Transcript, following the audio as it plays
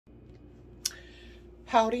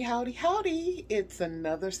Howdy, howdy, howdy. It's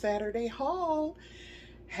another Saturday haul.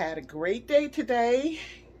 Had a great day today.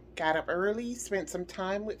 Got up early, spent some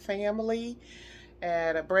time with family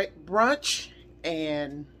at a brunch,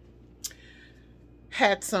 and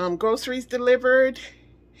had some groceries delivered.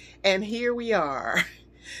 And here we are,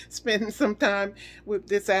 spending some time with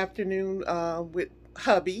this afternoon with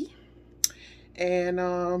hubby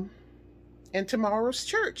and tomorrow's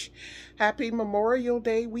church. Happy Memorial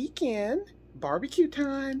Day weekend. Barbecue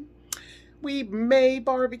time. We may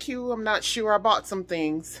barbecue. I'm not sure. I bought some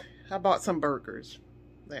things. I bought some burgers.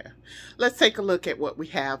 There. Let's take a look at what we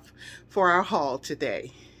have for our haul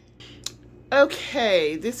today.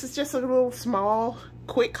 Okay, this is just a little small,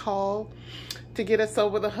 quick haul to get us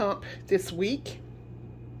over the hump this week.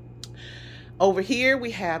 Over here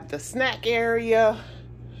we have the snack area,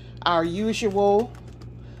 our usual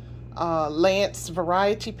Lance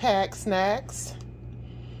variety pack snacks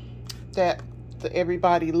that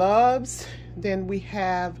everybody loves. Then we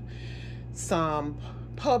have some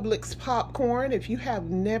Publix popcorn. If you have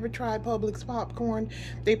never tried Publix popcorn,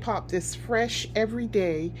 they pop this fresh every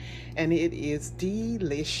day and it is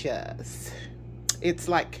delicious. It's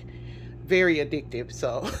like very addictive,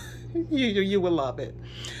 so you will love it.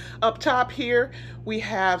 Up top here we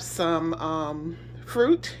have some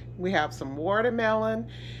fruit. We have some watermelon,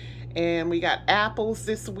 and we got apples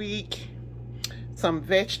this week. Some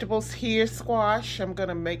vegetables here, squash. I'm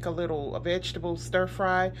gonna make a little vegetable stir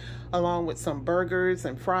fry along with some burgers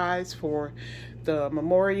and fries for the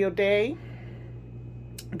Memorial Day.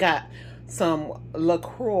 Got some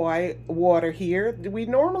LaCroix water here. We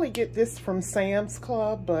normally get this from Sam's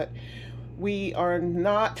Club, but we are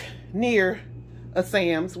not near a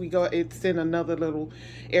Sam's. It's in another little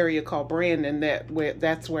area called Brandon.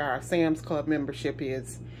 That's where our Sam's Club membership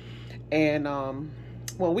is. And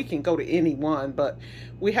well, we can go to any one, but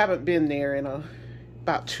we haven't been there in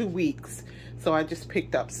about 2 weeks. So I just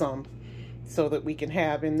picked up some so that we can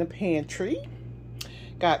have in the pantry.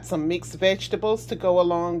 Got some mixed vegetables to go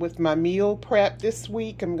along with my meal prep this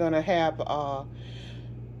week. I'm gonna have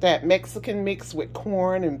that Mexican mix with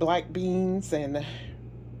corn and black beans and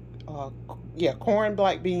corn,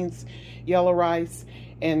 black beans, yellow rice,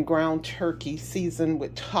 and ground turkey seasoned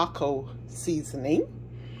with taco seasoning.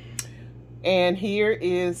 And here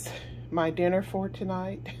is my dinner for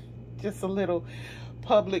tonight. Just a little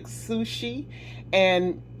Publix sushi.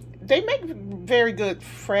 And they make very good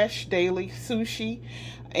fresh daily sushi.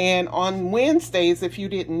 And on Wednesdays, if you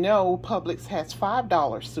didn't know, Publix has $5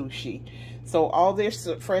 sushi. So all their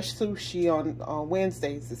fresh sushi on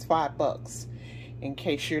Wednesdays is $5, in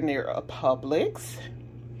case you're near a Publix.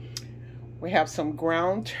 We have some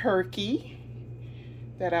ground turkey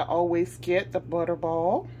that I always get, the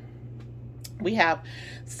butterball. We have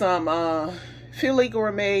some Philly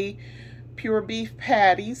Gourmet pure beef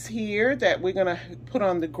patties here that we're gonna put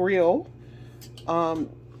on the grill on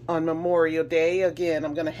Memorial Day. Again,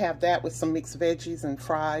 I'm gonna have that with some mixed veggies and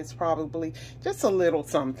fries, probably. Just a little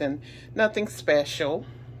something, nothing special.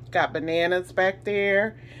 Got bananas back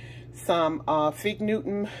there. Some Fig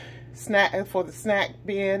Newton snack for the snack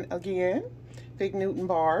bin again. Fig Newton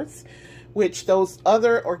bars, which those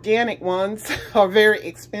other organic ones are very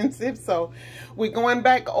expensive. So we're going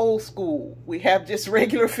back old school. We have just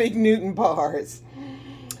regular Fig Newton bars.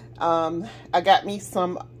 I got me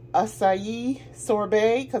some acai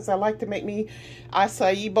sorbet because I like to make me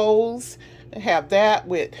acai bowls. I have that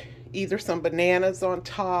with either some bananas on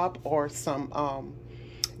top or some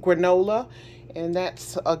granola. And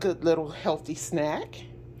that's a good little healthy snack.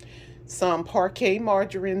 Some parquet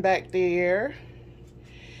margarine back there.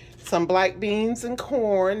 Some black beans and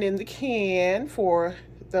corn in the can for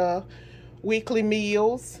the weekly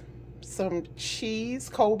meals. Some cheese,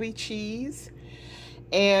 Kobe cheese.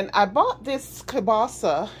 And I bought this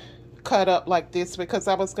kielbasa cut up like this because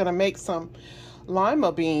I was going to make some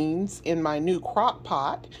lima beans in my new crock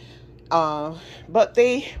pot. But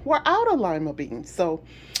they were out of lima beans. So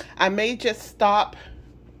I may just stop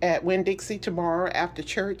at Winn-Dixie tomorrow after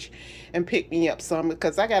church and pick me up some,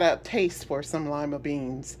 because I got a taste for some lima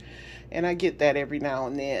beans, and I get that every now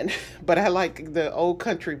and then. But I like the old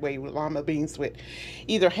country way with lima beans with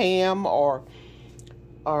either ham or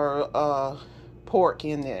pork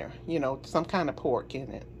in there, you know, some kind of pork in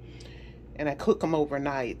it, and I cook them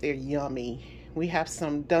overnight. They're yummy. We have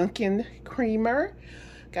some Dunkin' creamer.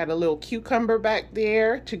 Got a little cucumber back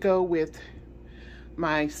there to go with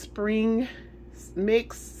my spring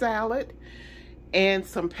mix salad, and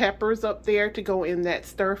some peppers up there to go in that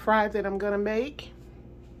stir fry that I'm gonna make.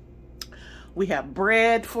 We have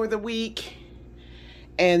bread for the week,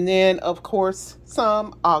 and then of course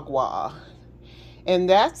some agua. And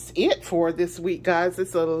that's it for this week, guys.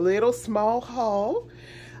 It's a little small haul.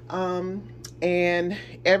 And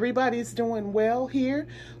everybody's doing well here.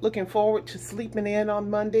 Looking forward to sleeping in on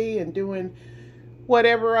Monday and doing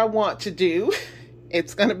whatever I want to do.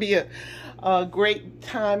 It's going to be a great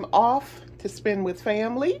time off to spend with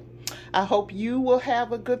family. I hope you will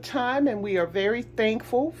have a good time, and we are very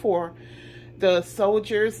thankful for the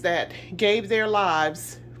soldiers that gave their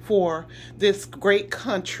lives for this great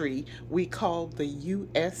country we call the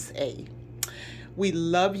USA. We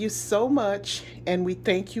love you so much, and we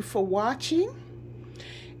thank you for watching.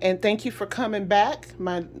 And thank you for coming back,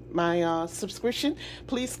 my subscription.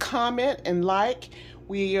 Please comment and like.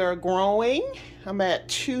 We are growing. I'm at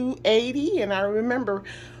 280, and I remember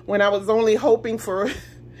when I was only hoping for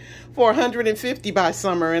 450 by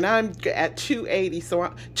summer, and I'm at 280, so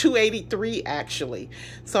I'm 283 actually.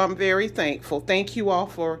 So I'm very thankful. Thank you all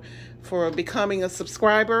for becoming a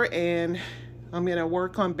subscriber, and I'm gonna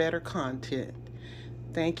work on better content.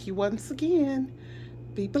 Thank you once again.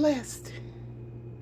 Be blessed.